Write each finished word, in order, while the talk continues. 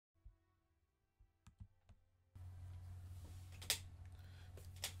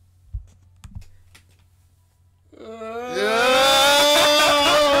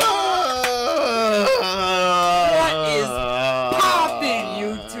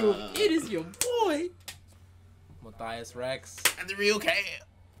YouTube? It is your boy, MatthiasReX, and TheRealKaayle.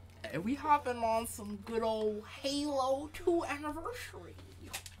 and we hopping on some good old Halo 2 anniversary.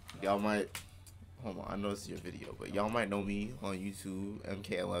 Y'all might, hold on, I know this is your video, but y'all might know me on YouTube,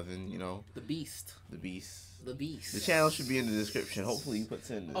 MK11, you know. The Beast. The Beast. The Beast. The channel should be in the description. Hopefully he puts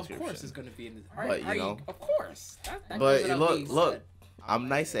it in the description. Of course it's going to be in the But, you know. Of course. That But goes without being look, said. I'm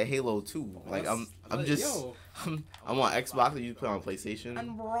nice at Halo 2. Like, I'm just, I'm on Xbox, and you play on PlayStation.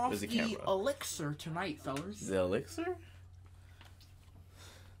 And we're off There's a the camera. elixir tonight, fellas. The elixir?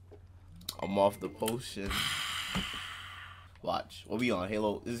 I'm off the potion. Watch. What we on?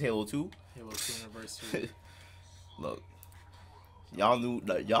 Halo? This is Halo 2? Halo 2 anniversary. Look. Y'all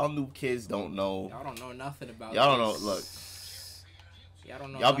new kids don't know. Y'all don't know nothing about Y'all this. don't know. Look. Y'all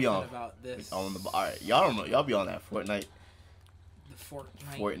don't know Y'all nothing be on about this. on the alright. Y'all don't know. Y'all be on that Fortnite. The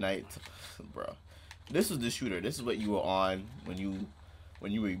Fortnite. Fortnite, bro. This was the shooter. This is what you were on when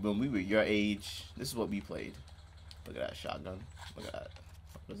we were your age. This is what we played. Look at that shotgun. Look at that.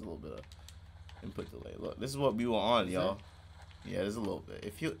 There's a little bit of input delay. Look, this is what we were on, y'all. Yeah, there's a little bit.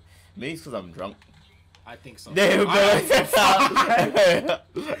 If you maybe it's because I'm drunk. I think so. Damn,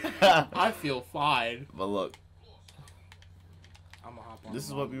 I feel fine. But look, I'm gonna hop on. this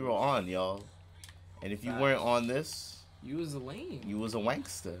is what we were on, y'all. And if you weren't on this, you was lame. you was a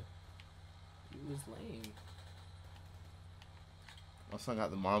wankster. You was lame. My son got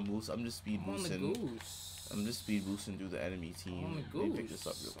the mom boost. I'm just speed I'm boosting. on the goose. I'm just speed boosting through the enemy team. I'm on the Let me goose. pick this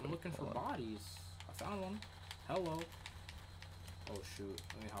up real quick. I'm looking for bodies. I found one. Hello. Oh shoot.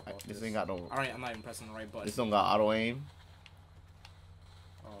 Let me hop off this. This ain't got no. Alright, I'm not even pressing the right button. This don't got auto aim.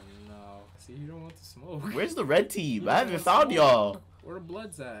 Oh no. See, you don't want to smoke. Where's the red team? I haven't found y'all. Where the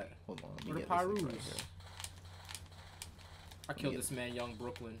bloods at? Hold on. Where the Pyrus? I killed this man, Young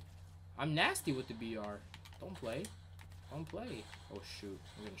Brooklyn. I'm nasty with the BR. Don't play. Don't play. Oh shoot.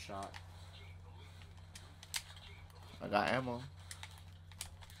 I'm getting shot. I got ammo.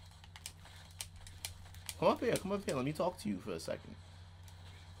 Come up here. Come up here. Let me talk to you for a second.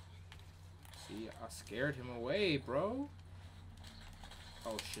 See, I scared him away, bro.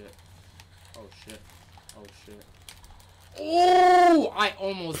 Oh shit. Oh shit. Oh shit. Oh! I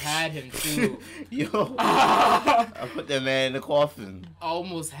almost had him too. Yo. I put that man in the coffin. I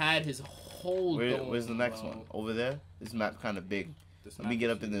almost had his whole dome, where's the next bro. one? Over there? This map's kind of big. Let me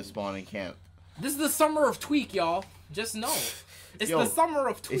get up in this spawning camp. This is the summer of Tweak, y'all. Just know. It's the summer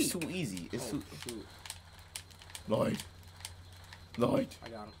of Tweak. It's too easy. It's too... Shoot. Lloyd. Lloyd. I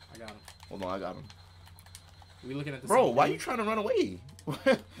got him. I got him. Hold on, I got him. We looking at the Bro, same why thing? are you trying to run away?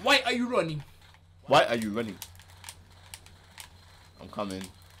 Why are you running? Why are you running? I'm coming.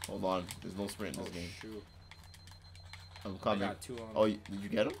 Hold on. There's no sprint in this game. Shoot. I'm coming. I got two on. Oh, did you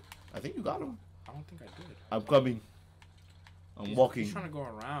get him? I think you got him. I don't think I did. I'm coming. I'm walking. He's trying to go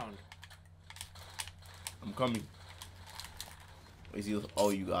around. I'm coming. Is he?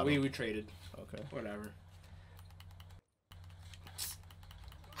 Oh, you got him. We traded. Okay. Whatever.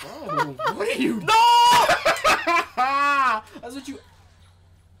 Bro, what are you? No! That's what you.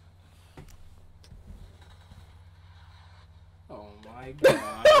 Oh my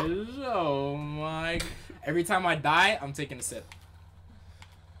gosh! Oh my! Every time I die, I'm taking a sip.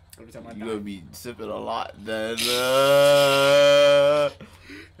 Every time I die. You're gonna be sipping a lot then.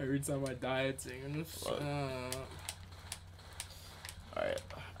 Every time I die, I'm taking a sip. Alright,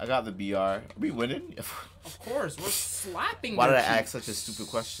 I got the BR. Are we winning? Of course, we're slapping. Why did I their ask cheeks. such a stupid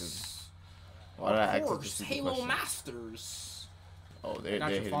question? Why did I ask such a stupid Halo question? Masters. Oh, I they're got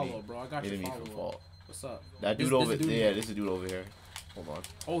your hitting follow, me. bro. I got Hitting your me for follow. fault. What's up? That dude over there. Yeah, this is a dude over here. Hold on.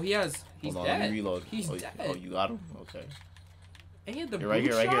 Oh, he's Hold on, dead. let me reload. He's oh, dead. Oh, you got him? Okay. And he had the You're right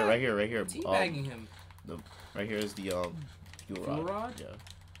here, right here, right here, right here. Teabagging him. Right here is the fuel rod. Fuel rod? Yeah.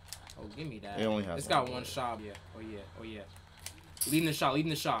 Oh, give me that. It only has It's got one one shot. Yeah. Oh yeah. Oh yeah. Leading the shot. Leading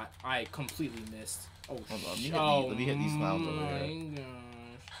the shot. I completely missed. Oh Hold on, shit. let me hit these clowns over here. My gosh.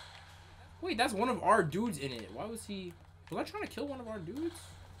 Wait, that's one of our dudes in it. Why was he? Was I trying to kill one of our dudes?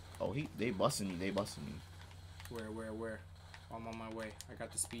 Oh, they busting me. They busting me. Where? I'm on my way. I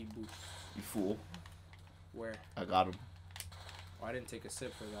got the speed boost. You fool. Where? I got him. Oh, I didn't take a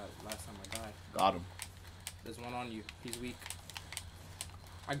sip for that last time I died. Got him. There's one on you. He's weak.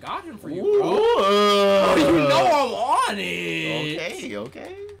 I got him for you, Ooh. bro. Oh, you know I'm on it. Okay,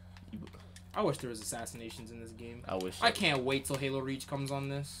 okay. I wish there was assassinations in this game. I wish. I can't wait till Halo Reach comes on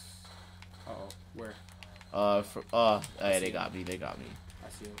this. Uh-oh. Where? Hey, they got me. They got me. I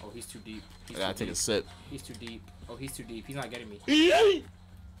see him. Oh, he's too deep. He's I gotta too take deep. a sip. He's too deep. Oh, he's too deep. He's not getting me.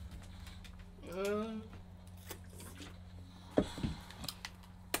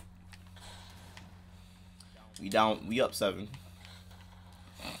 We down. We up 7.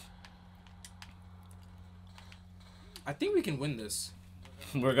 I think we can win this.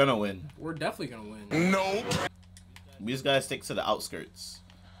 We're gonna win. We're definitely gonna win. No. We just gotta stick to the outskirts.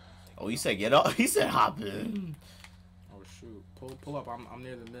 Oh, he said get up. He said hop in. Oh shoot! Pull up. I'm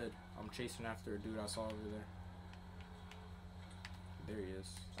near the mid. I'm chasing after a dude I saw over there. There he is.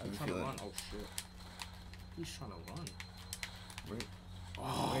 I'm trying to run. Oh shit! He's trying to run. Where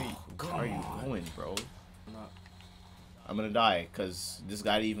are you going, bro? I'm not. I'm gonna die because this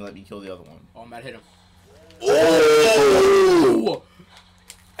guy didn't even let me kill the other one. Oh, Matt hit him. Oh!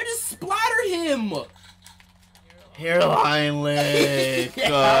 I just splattered him. Hairline lick.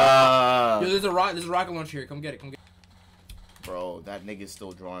 Yeah. Yo, there's a rocket launcher here. Come get it. Come get it. Bro, that nigga's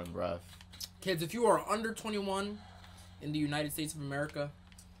still drawing breath. Kids, if you are under 21 in the United States of America,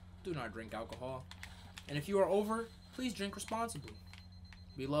 do not drink alcohol. And if you are over, please drink responsibly.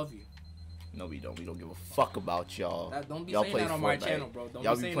 We love you. No, we don't. We don't give a fuck about y'all. Don't be y'all saying play that on Fortnite. my channel, bro. Don't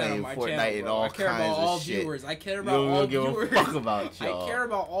y'all be saying playing that on my Fortnite channel, and bro. all I care about kinds all of shit. viewers. I care You about don't all give viewers. a fuck about y'all. I care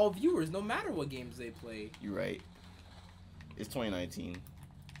about all viewers, no matter what games they play. You're right. It's 2019,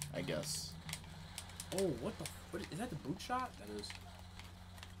 I guess. Oh, what the? What is that? The boot shot? That is.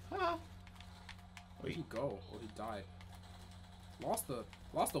 Huh? Where'd Wait. he go? Oh, he died. Lost the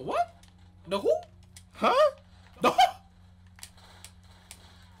what? The who? Huh? The who?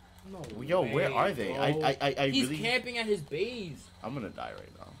 No. Yo, way, where are they? bro. I He's really. camping at his base. I'm gonna die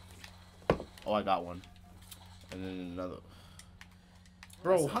right now. Oh, I got one. And then another.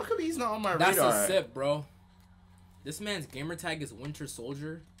 Bro, how come he's not on my That's radar? a sip, bro. This man's gamer tag is Winter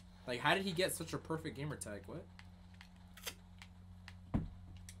Soldier. Like, how did he get such a perfect gamer tag? What?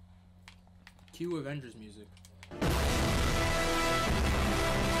 Cue Avengers music.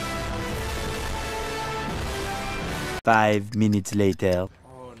 5 minutes later.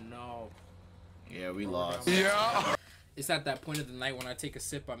 Oh no. Yeah, we lost. Yeah. It's at that point of the night when I take a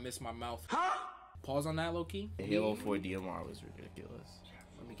sip, I miss my mouth. Pause on that, low-key. Halo 4 DMR was ridiculous.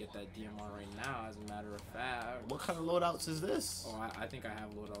 Let me get that DMR right now, as a matter of fact. What kind of loadouts is this? Oh, I think I have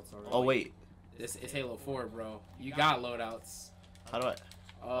loadouts already. Oh, wait. This is Halo 4, bro. You got loadouts. How do I?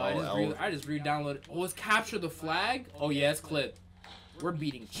 I just re-downloaded. Oh, it's capture the flag? Oh, yeah, it's clip. We're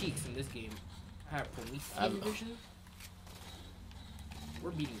beating cheeks in this game. I have Promethean vision.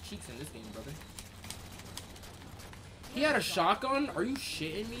 We're beating cheeks in this game, brother. He had a shotgun? Are you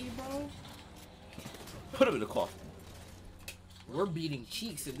shitting me, bro? Put him in the coffin. We're beating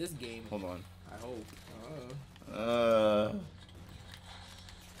cheeks in this game. Hold on. I hope. Halo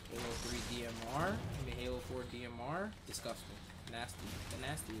 3 DMR. I mean, Halo 4 DMR. Disgusting. Nasty. The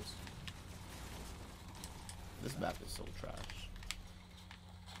nastiest. This map is so trash.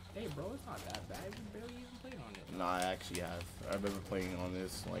 Hey, bro, it's not that bad. We barely even played on it. Nah, I actually have. I remember playing on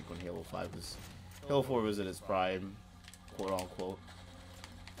this like when Halo 5 was. Halo 4 was at its prime, quote unquote.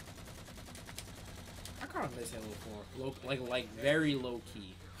 I kind of miss Halo 4. Like very low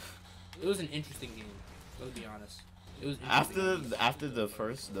key. It was an interesting game. Let's be honest. It was After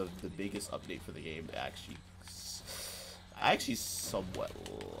the biggest update for the game, I actually somewhat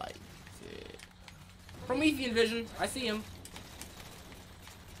liked it. Promethean vision. I see him.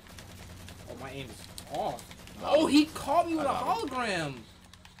 Oh, my aim is off. Oh, he caught me with a hologram.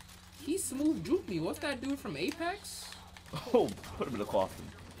 He smooth juked me. What's that dude from Apex? Oh, put him in the coffin.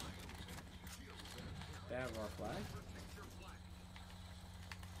 They have our flag.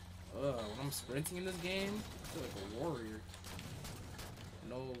 When I'm sprinting in this game, I feel like a warrior.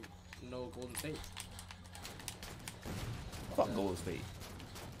 No Golden State. Fuck Golden State.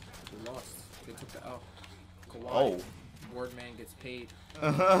 We lost. They took the L. Kawhi. Oh. Boardman gets paid. Oh,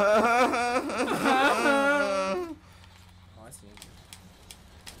 I see him.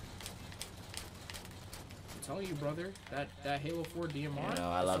 I'm telling you, brother, that Halo 4 DMR. You know,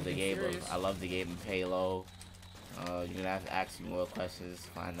 I love the game. I love the game of Halo. You're gonna have to ask me more questions,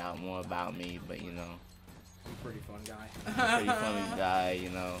 find out more about me. But you know, I'm a pretty fun guy. I'm a pretty funny guy.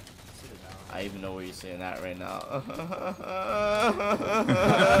 You know, I even know where you're saying that right now.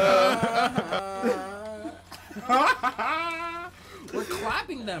 We're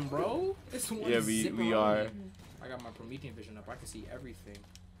clapping them, bro. It's one Yeah, we zipper are. only. I got my Promethean vision up. I can see everything.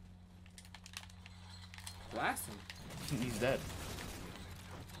 Blast him. He's dead.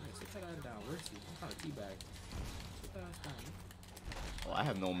 Yeah, sit that ass down. Where's he? I'm trying to teabag. Sit that ass down. Oh, I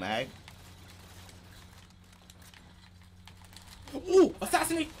have no mag. Ooh!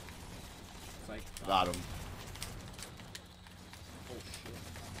 Assassinate! It's like, Got him. oh shit.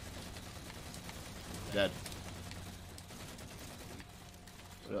 Dead.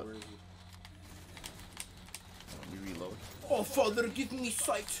 What up? Where is he? Let me reload. Oh, father, give me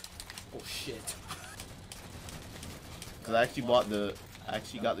sight! Oh shit. Cause I actually got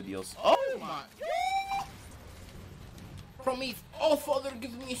the DLC. Oh my! From me, oh Father,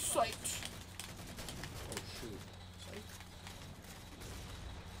 give me sight. Oh shoot. Sight.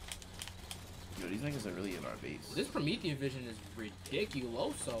 Yo, these niggas are really in our base. This Promethean vision is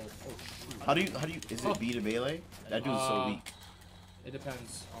ridiculous. Oh shoot. How do you, is it B to melee? That dude's so weak. It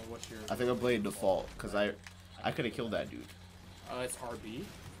depends on what you're... I think I played default, because I could have killed that dude. It's RB?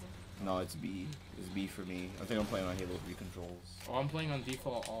 No, it's B. It's B for me. I think I'm playing on Halo 3 controls. Oh, I'm playing on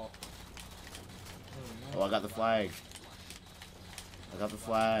default all. Oh, no. Oh, I got the flag. I got the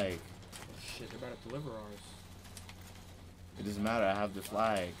flag. Oh shit, they're about to deliver ours. It doesn't matter, I have the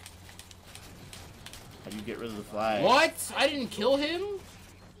flag. How do you get rid of the flag? What? I didn't kill him?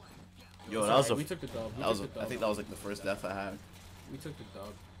 Yo, that was we took the dub. I think that was like the first death I had. We took the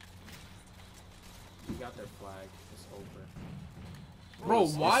dub. We got their flag. It's over. Bro,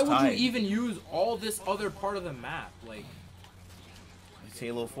 why would you even use all this other part of the map? Like, it's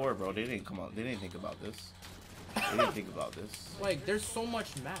Halo 4, bro. They didn't come out. They didn't think about this. They didn't think about this. Like, there's so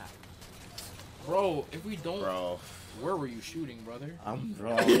much map. Bro, if we don't... Bro. Where were you shooting, brother? I'm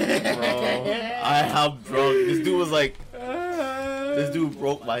drunk, bro. I am drunk. This dude was like... This dude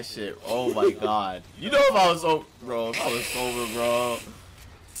broke my shit. Oh my god. You know if I was sober, bro. If I was sober, bro.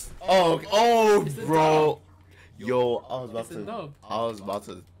 Oh, bro. Yo, I was about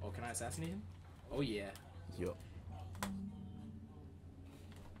to. Oh, can I assassinate him? Oh yeah. Yo.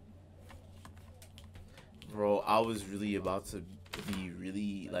 Bro, I was really about to be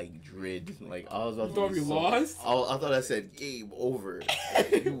really like dread. Like I was about to be lost? I thought I said game over.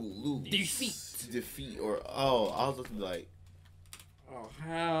 You lose. Defeat or I was looking like. Oh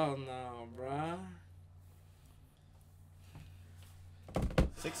hell no, bruh.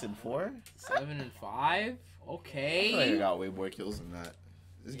 6 and 4? 7 and 5? Okay. I feel like I got way more kills than that.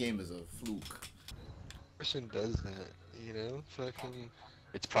 This game is a fluke. Person does that, you know? Fucking.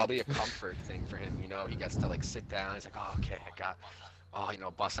 It's probably a comfort thing for him, you know? He gets to like sit down, he's like, oh, okay, I got, you know,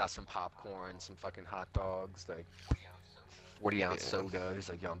 bust out some popcorn, some fucking hot dogs, like 40-ounce soda. He's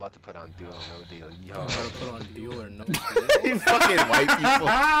like, yo, I'm about to put on Deal or No Deal. Yo. I'm about to put on Deal or No Deal. Fucking white people.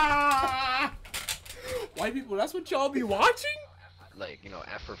 White people, that's what y'all be watching? Like, you know,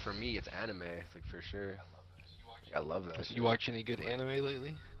 for me, it's anime, like for sure. I love that. You watch any good anime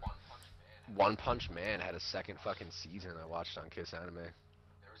lately? One Punch Man had a second fucking season I watched on Kiss Anime.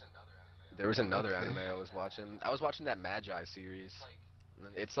 There was another anime I was watching. I was watching that Magi series.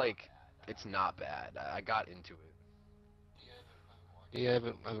 It's like, it's not bad. I got into it. Yeah, I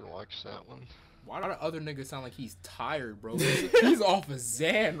haven't watched that one. Why do other niggas sound like he's tired, bro? He's off of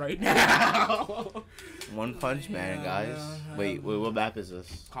Zan right now. One Punch Man, guys. Wait, what map is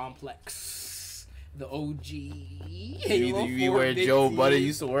this? Complex. The OG. You where Joe Buddy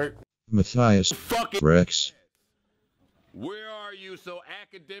used to work? MatthiasReX. Where are you so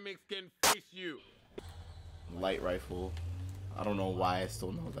academics can face you? Light rifle. I don't know why I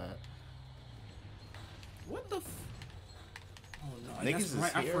still know that. What the f... Oh no, Niggas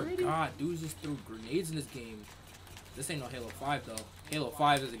that's right, I forgot. Dudes just threw grenades in this game. This ain't no Halo 5 though. Halo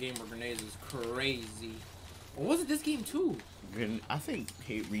 5 is a game where grenades is crazy. Or was it this game too? I think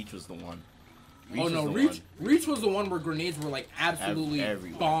Reach was the one. Oh no, Reach was the one where grenades were like absolutely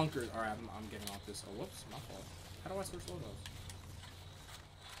bonkers. Alright, I'm getting off this. Oh, whoops, my fault. How do I switch logos?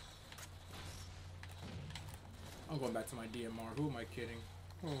 I'm going back to my DMR. Who am I kidding?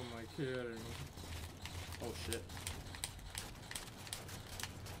 Who am I kidding? Oh shit.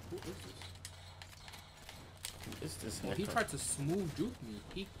 Who is this? Who is this? Well, he tried to smooth juke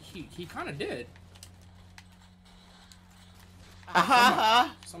me. He kind of did.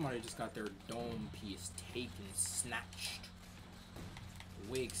 Somebody just got their dome piece taken, snatched.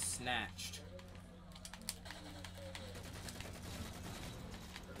 Wig snatched.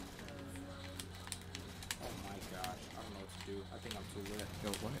 Oh my gosh, I don't know what to do. I think I'm too lit. Yo,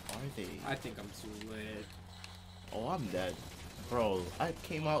 what are they? I think I'm too lit. Oh, I'm dead. Bro, I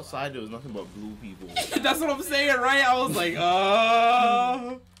came outside, there was nothing but blue people. That's what I'm saying, right? I was like,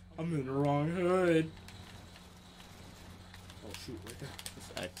 I'm in the wrong hood. Oh shoot, right there.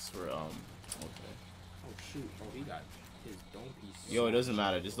 This X for, okay. Oh shoot, oh he got his dome piece. Yo, it doesn't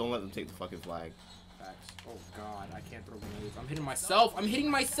matter, just don't let them take the fucking flag. Facts. Oh god, I can't throw grenades. I'm hitting myself! I'm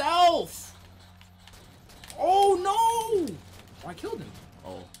hitting myself! Oh no! Oh, I killed him.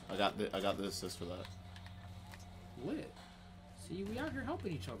 Oh, I got the assist for that. Lit. See, we out here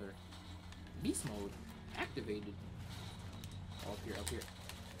helping each other. Beast mode. Activated. Oh, up here.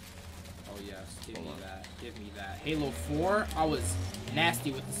 Oh yes, give me that. Give me that. Halo 4, I was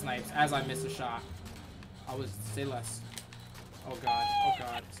nasty with the snipes as I missed a shot. Say less. Oh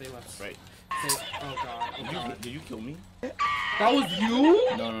god, say less. Right. Oh god, Did you kill me? That was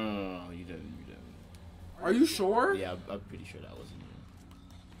you? No, you didn't. Are you sure? Yeah, I'm pretty sure that wasn't you.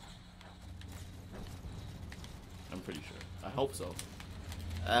 I'm pretty sure. I hope so.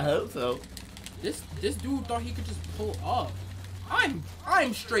 I hope so. This dude thought he could just pull up.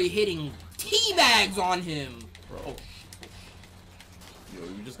 I'm straight hitting teabags on him. Bro. Oh, Yo,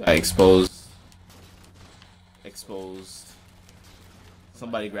 you just got exposed. Exposed.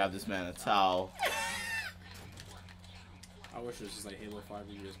 Somebody grab this man a towel. I wish it was just like Halo 5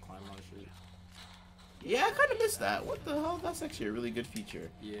 where you just climb on shit. Yeah, I kind of missed that. What the hell? That's actually a really good feature.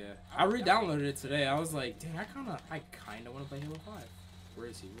 Yeah, I re-downloaded it today. I was like, dang, I kind of want to play Halo 5. Where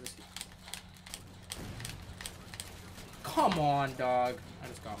is he? Where is he? Come on, dog. I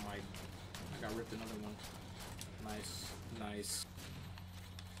got ripped another one. Nice, nice.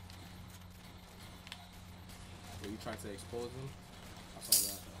 Where you tried to expose him? I saw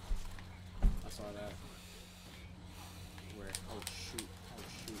that. I saw that. Where? Oh shoot! Oh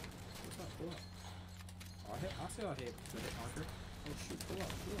shoot! What's up? Pull up. Oh, I see I hit the hit marker. Oh shoot! Pull up!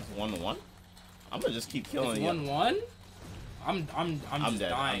 Pull up. 1-1. I'm gonna just keep killing you. 1-1. I'm just dead.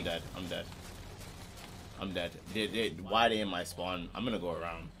 dying. I'm dead. I'm dead. I'm dead. Why they in my spawn? I'm gonna go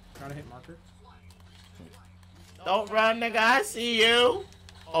around. Got a hit marker. Don't run, nigga. I see you.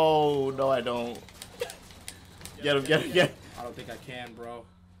 Oh no, I don't. Get him! Get him! Get him! I don't think I can, bro.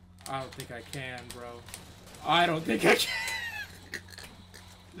 I don't think I can, bro. I don't think I can.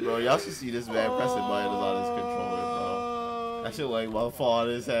 Bro, y'all should see this man pressing buttons on his controller, bro. That shit like will fall on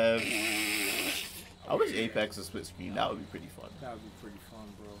his head. I wish Apex was split screen. That would be pretty fun. That would be pretty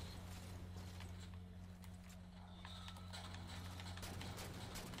fun, bro.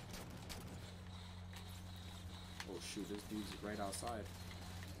 Oh shoot, this dude's right outside.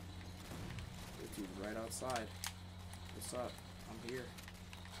 This dude's right outside. What's up? I'm here.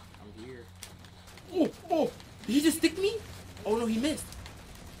 I'm here. Oh, oh! Did he just stick me? Oh no, he missed.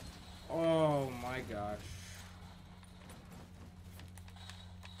 Oh my gosh.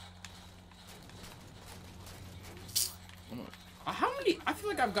 How many? I feel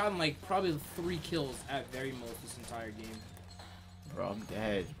like I've gotten like probably 3 kills at very most this entire game. Bro, I'm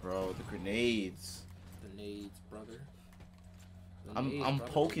dead, bro. The grenades. The nades, brother. The I'm nades,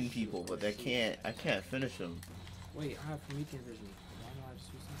 brother. poking Shoot, people, but shoot. I can't finish them. Wait, I have Promethean vision. Why don't I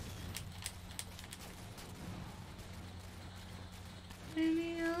just use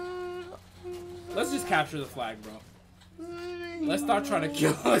that? Let's just capture the flag, bro. Let's not try to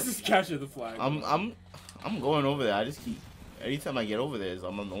kill. Let's just capture the flag. Bro. I'm going over there. I just keep. Anytime I get over there,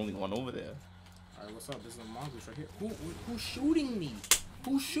 I'm the only one over there. All right, what's up? This is a mongoose right here. Who's shooting me?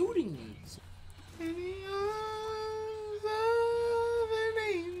 Who's shooting me? In the arms of an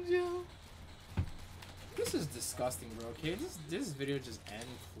angel. This is disgusting, bro. Okay, this video just end,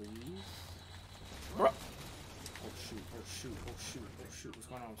 please. Bro. Oh shoot! Oh shoot! Oh shoot! Oh shoot! What's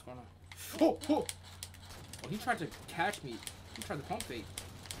going on? What's going on? Oh! Oh! Oh! He tried to catch me. He tried to pump fake.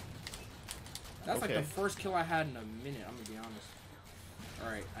 That's like the first kill I had in a minute. I'm gonna be honest.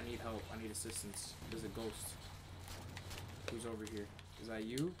 All right, I need help. I need assistance. There's a ghost. Who's over here? Is that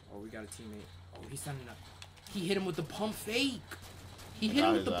you? Oh, we got a teammate. Oh, he's standing up. He hit him with the pump fake. He hit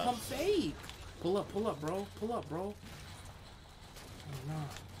him with the pump fake. Pull up, bro. Pull up, bro. Oh, nah.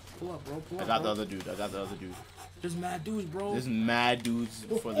 Pull up, bro. Pull up, I got bro. the other dude. I got the other dude. There's mad dudes, bro. There's mad dudes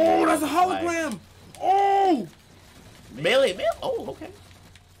for the. Oh, that's a hologram. Oh. Melee. Oh, okay.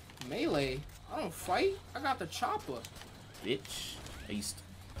 Melee. I don't fight. I got the chopper. Bitch. Haste.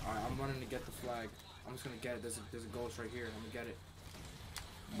 Alright, I'm running to get the flag. I'm just gonna get it. There's a ghost right here. I'm gonna get it.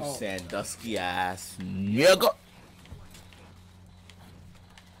 You Sandusky ass nigga.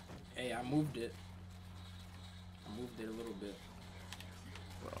 Hey, I moved it. I moved it a little bit.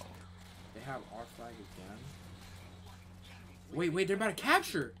 Bro. They have our flag again. Wait, they're about to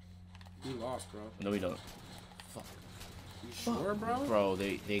capture. We lost, bro. No, we don't. Fuck. You sure, bro? Bro,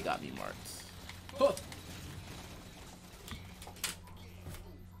 they got me marked. Huh.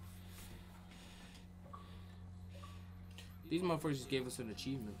 These motherfuckers just gave us an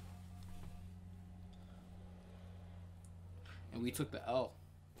achievement. And we took the L.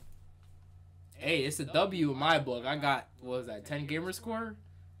 Hey, it's a W in my book. I got, what was that, 10 gamer score?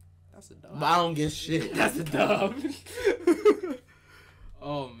 That's a dub. But I don't get shit. That's a dub.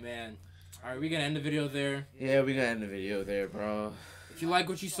 Oh, man. Alright, we gonna end the video there. Yeah, we gonna end the video there, bro. If you like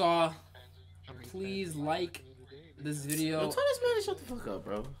what you saw, please like this video. Yo, tell this man to shut the fuck up,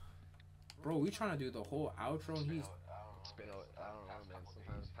 bro. Bro, we trying to do the whole outro and he's... It's been, I don't know, man.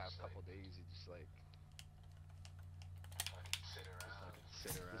 Sometimes past couple days, you just like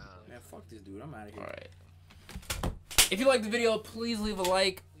sit around. Man, fuck this dude. I'm out of here. Alright. If you liked the video, please leave a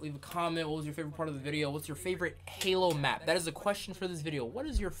like, leave a comment. What was your favorite part of the video? What's your favorite Halo map? That is a question for this video. What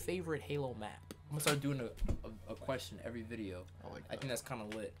is your favorite Halo map? I'm gonna start doing a question every video. I like that. I think that's kind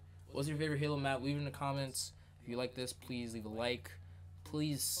of lit. What's your favorite Halo map? Leave it in the comments. If you like this, please leave a like.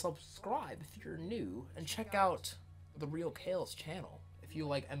 Please subscribe if you're new, and check out TheRealKaayle's channel if you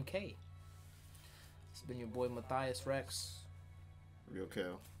like MK. It's been your boy MatthiasReX,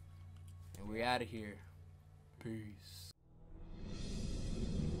 TheRealKaayle. and we're out of here. Peace.